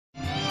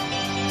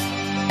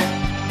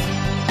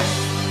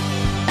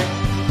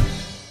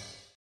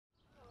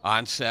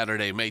On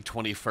Saturday, May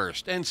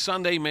 21st and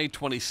Sunday, May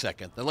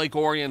 22nd, the Lake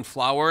Orion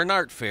Flower and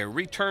Art Fair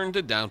returned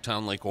to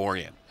downtown Lake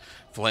Orion.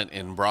 Flint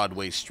and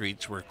Broadway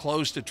streets were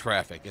closed to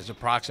traffic as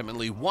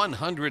approximately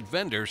 100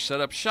 vendors set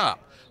up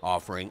shop,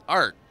 offering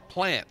art,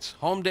 plants,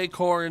 home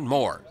decor, and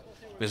more.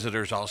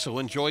 Visitors also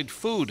enjoyed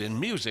food and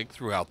music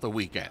throughout the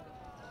weekend.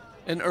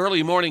 An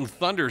early morning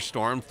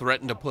thunderstorm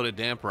threatened to put a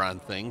damper on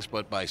things,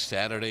 but by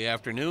Saturday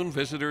afternoon,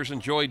 visitors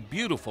enjoyed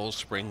beautiful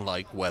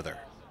spring-like weather.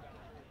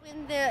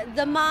 When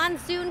the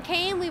monsoon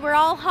came, we were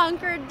all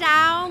hunkered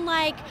down,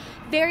 like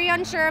very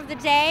unsure of the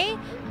day,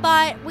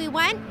 but we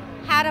went,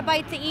 had a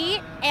bite to eat,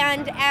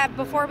 and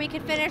before we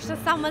could finish, the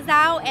sun was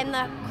out and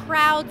the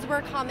crowds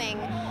were coming.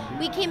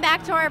 We came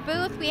back to our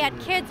booth, we had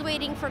kids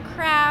waiting for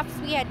crafts,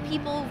 we had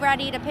people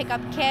ready to pick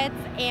up kids,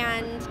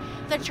 and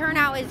the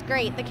turnout is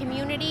great. The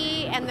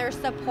community and their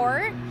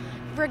support,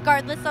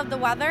 regardless of the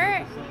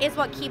weather, is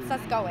what keeps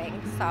us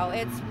going, so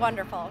it's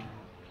wonderful.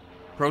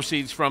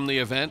 Proceeds from the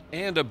event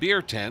and a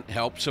beer tent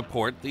helped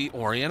support the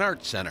Orion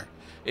Art Center.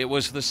 It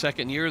was the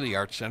second year the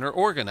Art Center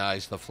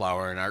organized the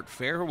Flower and Art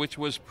Fair, which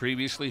was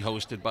previously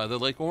hosted by the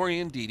Lake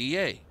Orion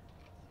DDA.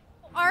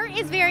 Art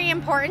is very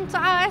important to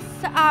us.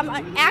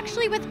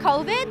 Actually, with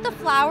COVID, the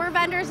flower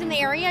vendors in the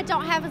area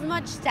don't have as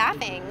much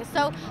staffing.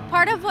 So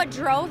part of what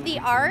drove the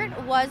art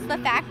was the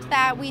fact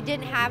that we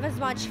didn't have as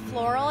much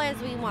floral as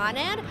we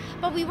wanted,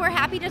 but we were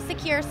happy to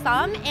secure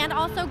some and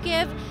also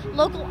give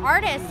local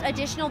artists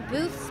additional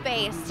booth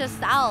space to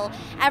sell.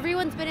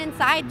 Everyone's been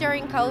inside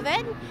during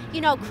COVID,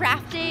 you know,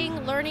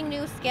 crafting, learning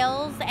new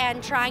skills,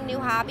 and trying new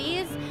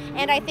hobbies.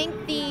 And I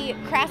think the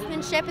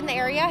craftsmanship in the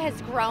area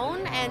has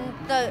grown, and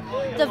the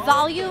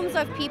volumes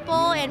of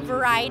people and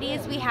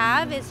varieties we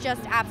have is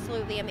just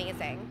absolutely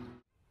amazing.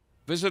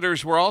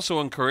 Visitors were also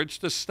encouraged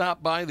to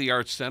stop by the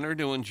Art Center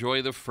to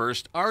enjoy the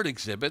first art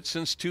exhibit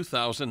since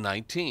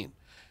 2019.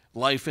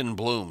 Life in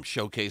Bloom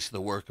showcased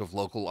the work of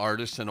local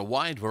artists in a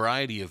wide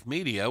variety of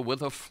media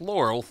with a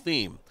floral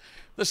theme.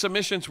 The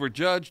submissions were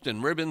judged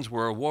and ribbons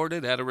were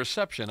awarded at a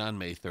reception on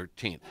May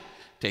 13th.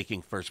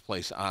 Taking first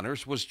place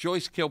honors was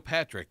Joyce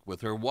Kilpatrick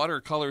with her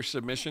watercolor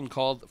submission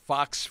called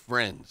Fox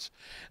Friends.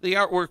 The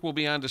artwork will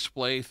be on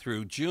display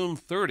through June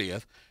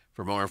 30th.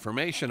 For more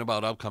information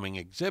about upcoming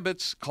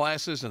exhibits,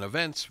 classes, and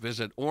events,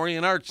 visit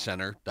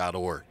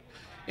orionartcenter.org.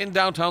 In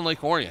downtown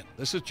Lake Orion,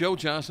 this is Joe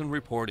Johnson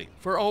reporting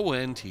for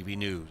ONTV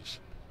News.